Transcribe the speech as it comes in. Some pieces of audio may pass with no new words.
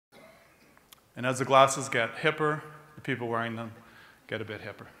And as the glasses get hipper, the people wearing them get a bit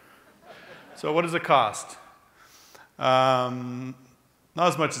hipper. So what does it cost? Not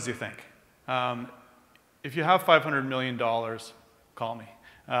as much as you think. If you have $500 million, call me.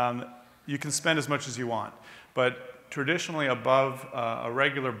 You can spend as much as you want. But traditionally above a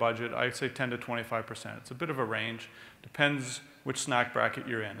regular budget, I'd say 10 to 25%. It's a bit of a range. Depends which snack bracket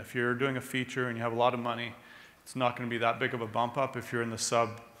you're in. If you're doing a feature and you have a lot of money, it's not going to be that big of a bump up. If you're in the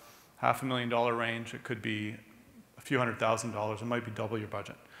sub $500,000 range, it could be a few $100,000. It might be double your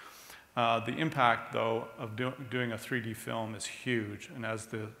budget. The impact, though, of doing a 3D film is huge. And as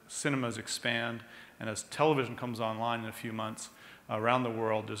the cinemas expand and as television comes online in a few months around the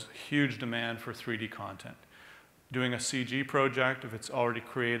world, there's huge demand for 3D content. Doing a CG project, if it's already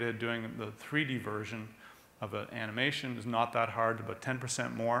created, doing the 3D version of an animation is not that hard, about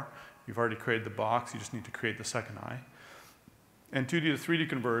 10% more. You've already created the box, you just need to create the second eye. And 2D to 3D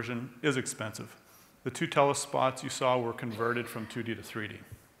conversion is expensive. The two telespots you saw were converted from 2D to 3D.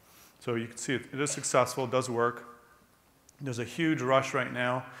 So you can see it is successful, it does work. There's a huge rush right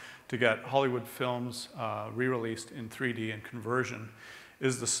now to get Hollywood films re-released in 3D, and conversion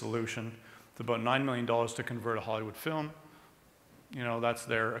is the solution. It's about $9 million to convert a Hollywood film. You know, that's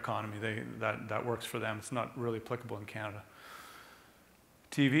their economy. That works for them. It's not really applicable in Canada.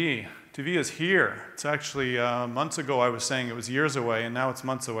 TV is here. It's actually, months ago I was saying it was years away, and now it's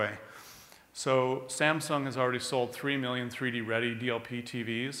months away. So Samsung has already sold 3 million 3D-ready DLP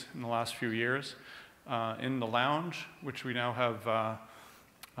TVs in the last few years. In the lounge, which we now have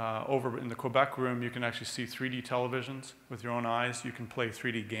over in the Quebec room, you can actually see 3D televisions with your own eyes. You can play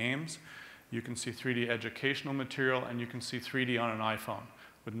 3D games. You can see 3D educational material, and you can see 3D on an iPhone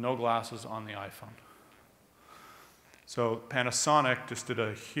with no glasses on the iPhone. So Panasonic just did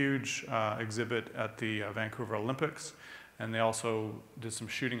a huge exhibit at the Vancouver Olympics, and they also did some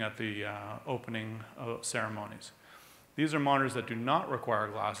shooting at the opening ceremonies. These are monitors that do not require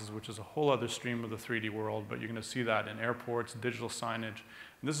glasses, which is a whole other stream of the 3D world, but you're going to see that in airports, digital signage.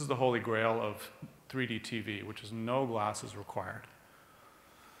 And this is the holy grail of 3D TV, which is no glasses required.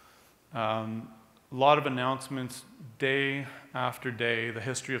 A lot of announcements day after day. The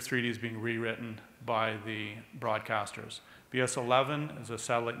history of 3D is being rewritten by the broadcasters. BS11 is a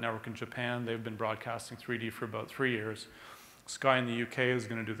satellite network in Japan. They've been broadcasting 3D for about 3 years. Sky in the UK is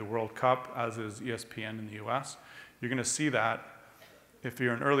going to do the World Cup, as is ESPN in the US. You're going to see that. If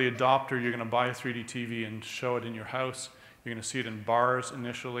you're an early adopter, you're going to buy a 3D TV and show it in your house. You're going to see it in bars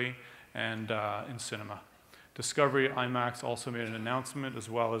initially and in cinema. Discovery IMAX also made an announcement, as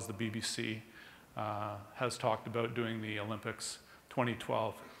well as the BBC has talked about doing the Olympics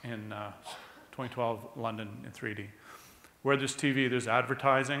 2012 in 2012 London in 3D. Where there's TV, there's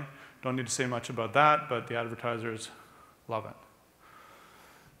advertising. Don't need to say much about that, but the advertisers love it.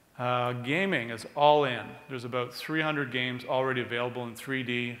 Gaming is all in. There's about 300 games already available in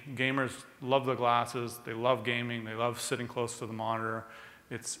 3D. Gamers love the glasses. They love gaming. They love sitting close to the monitor.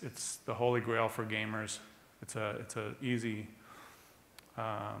 It's the holy grail for gamers. It's an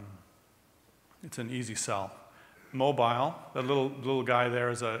easy sell. Mobile, that little guy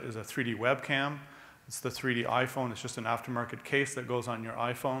there is a 3D webcam. It's the 3D iPhone. It's just an aftermarket case that goes on your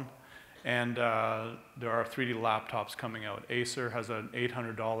iPhone. And there are 3D laptops coming out. Acer has an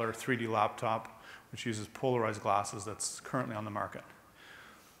 $800 3D laptop, which uses polarized glasses that's currently on the market.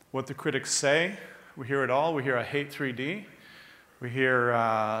 What the critics say, we hear it all. We hear, I hate 3D. We hear,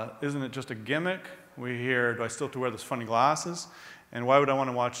 isn't it just a gimmick? We hear, do I still have to wear those funny glasses? And why would I want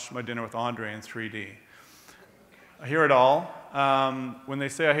to watch My Dinner with Andre in 3D? I hear it all. When they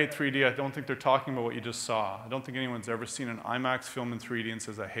say I hate 3D, I don't think they're talking about what you just saw. I don't think anyone's ever seen an IMAX film in 3D and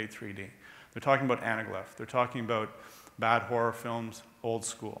says, I hate 3D. They're talking about anaglyph. They're talking about bad horror films, old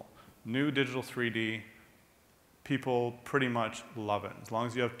school. New digital 3D, people pretty much love it, as long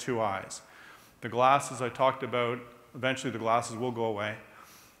as you have two eyes. The glasses I talked about, eventually the glasses will go away.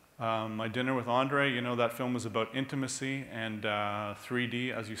 My Dinner with Andre, you know, that film was about intimacy, and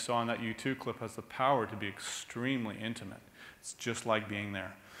 3D, as you saw in that U2 clip, has the power to be extremely intimate. It's just like being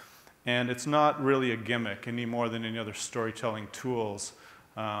there. And it's not really a gimmick any more than any other storytelling tools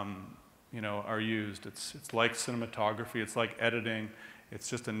are used. It's like cinematography, it's like editing.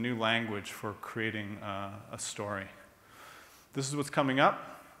 It's just a new language for creating a story. This is what's coming up.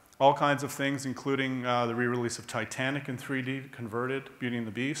 All kinds of things, including the re-release of Titanic in 3D, converted, Beauty and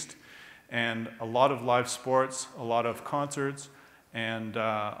the Beast, and a lot of live sports, a lot of concerts, and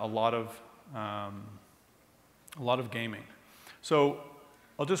a lot of gaming. So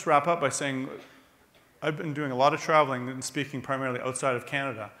I'll just wrap up by saying I've been doing a lot of traveling and speaking primarily outside of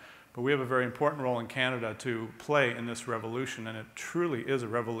Canada, but we have a very important role in Canada to play in this revolution, and it truly is a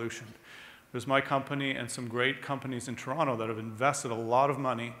revolution. There's my company and some great companies in Toronto that have invested a lot of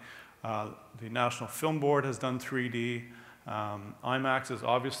money. The National Film Board has done 3D. IMAX is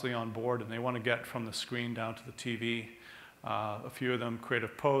obviously on board, and they want to get from the screen down to the TV. A few of them,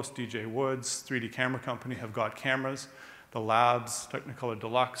 Creative Post, DJ Woods, 3D Camera Company, have got cameras. The labs, Technicolor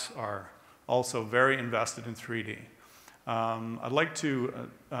Deluxe, are also very invested in 3D. I'd like to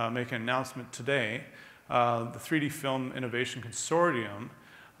make an announcement today. The 3D Film Innovation Consortium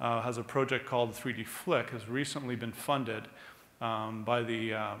has a project called 3D Flick, has recently been funded by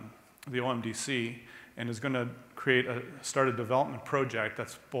the OMDC, and is going to start a development project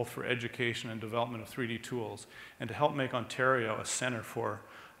that's both for education and development of 3D tools, and to help make Ontario a center for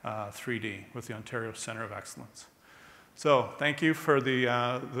 3D with the Ontario Centre of Excellence. So thank you for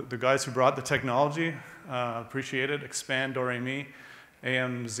the guys who brought the technology. Appreciate it. Expand, Do, Re, Mi,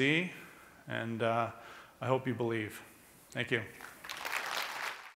 AMZ, and I hope you believe. Thank you.